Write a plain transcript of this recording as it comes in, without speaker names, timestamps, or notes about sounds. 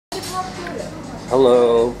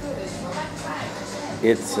Hello.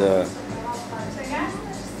 It's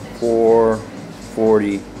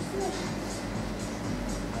 4:40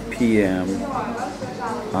 p.m.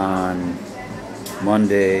 on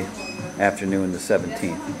Monday afternoon, the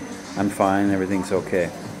 17th. I'm fine. Everything's okay.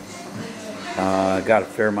 Got a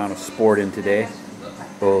fair amount of sport in today,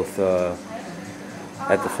 both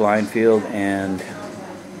at the flying field and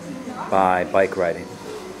by bike riding.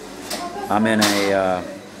 I'm in a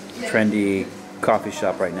trendy coffee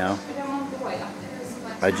shop right now.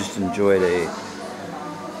 I just enjoyed a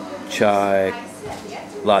chai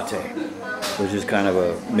latte, which is kind of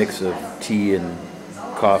a mix of tea and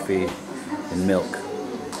coffee and milk.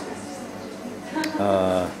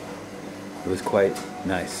 It was quite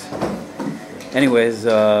nice. Anyways,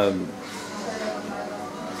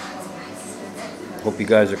 hope you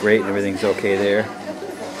guys are great and everything's okay there.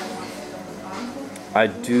 I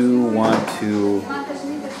do want to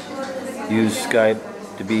use Skype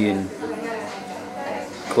to be in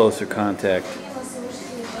closer contact.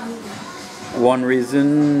 One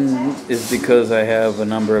reason is because I have a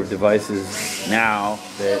number of devices now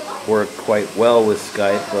that work quite well with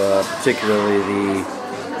Skype, particularly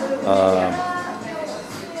the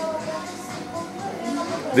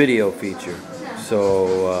video feature.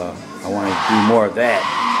 So I want to do more of that.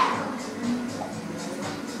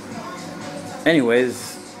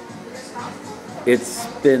 Anyways, it's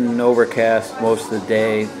been overcast most of the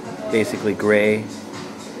day, basically gray,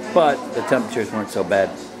 but the temperatures weren't so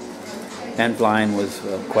bad, and flying was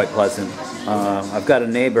quite pleasant. I've got a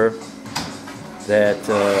neighbor that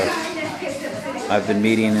I've been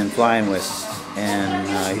meeting and flying with, and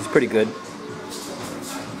he's pretty good.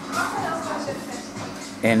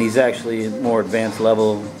 And he's actually more advanced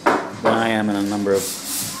level than I am in a number of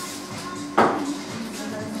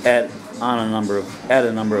at a number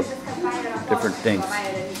of different things.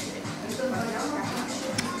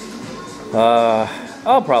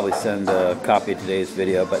 I'll probably send a copy of today's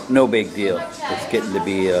video, but no big deal. It's getting to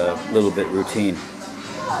be a little bit routine.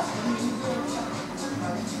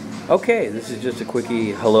 Okay, this is just a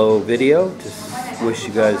quickie hello video. Just wish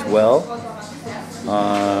you guys well.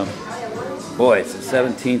 Boy, it's the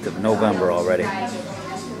 17th of November already. I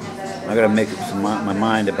gotta make up my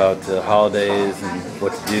mind about the holidays and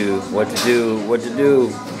what to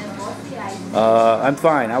do. I'm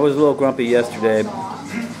fine. I was a little grumpy yesterday,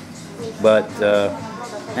 but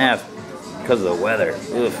because of the weather.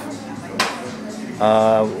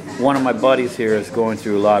 One of my buddies here is going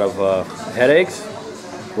through a lot of headaches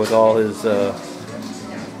with all his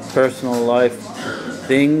personal life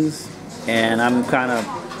things, and I'm kind of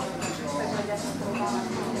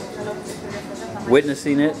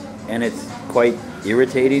witnessing it, and it's quite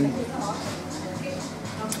irritating.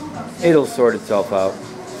 It'll sort itself out,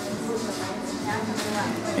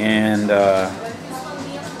 and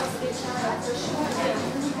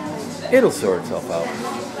it'll sort itself out,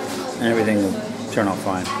 and everything will turn out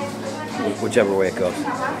fine, whichever way it goes.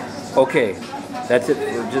 Okay, that's it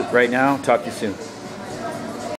for just right now. Talk to you soon.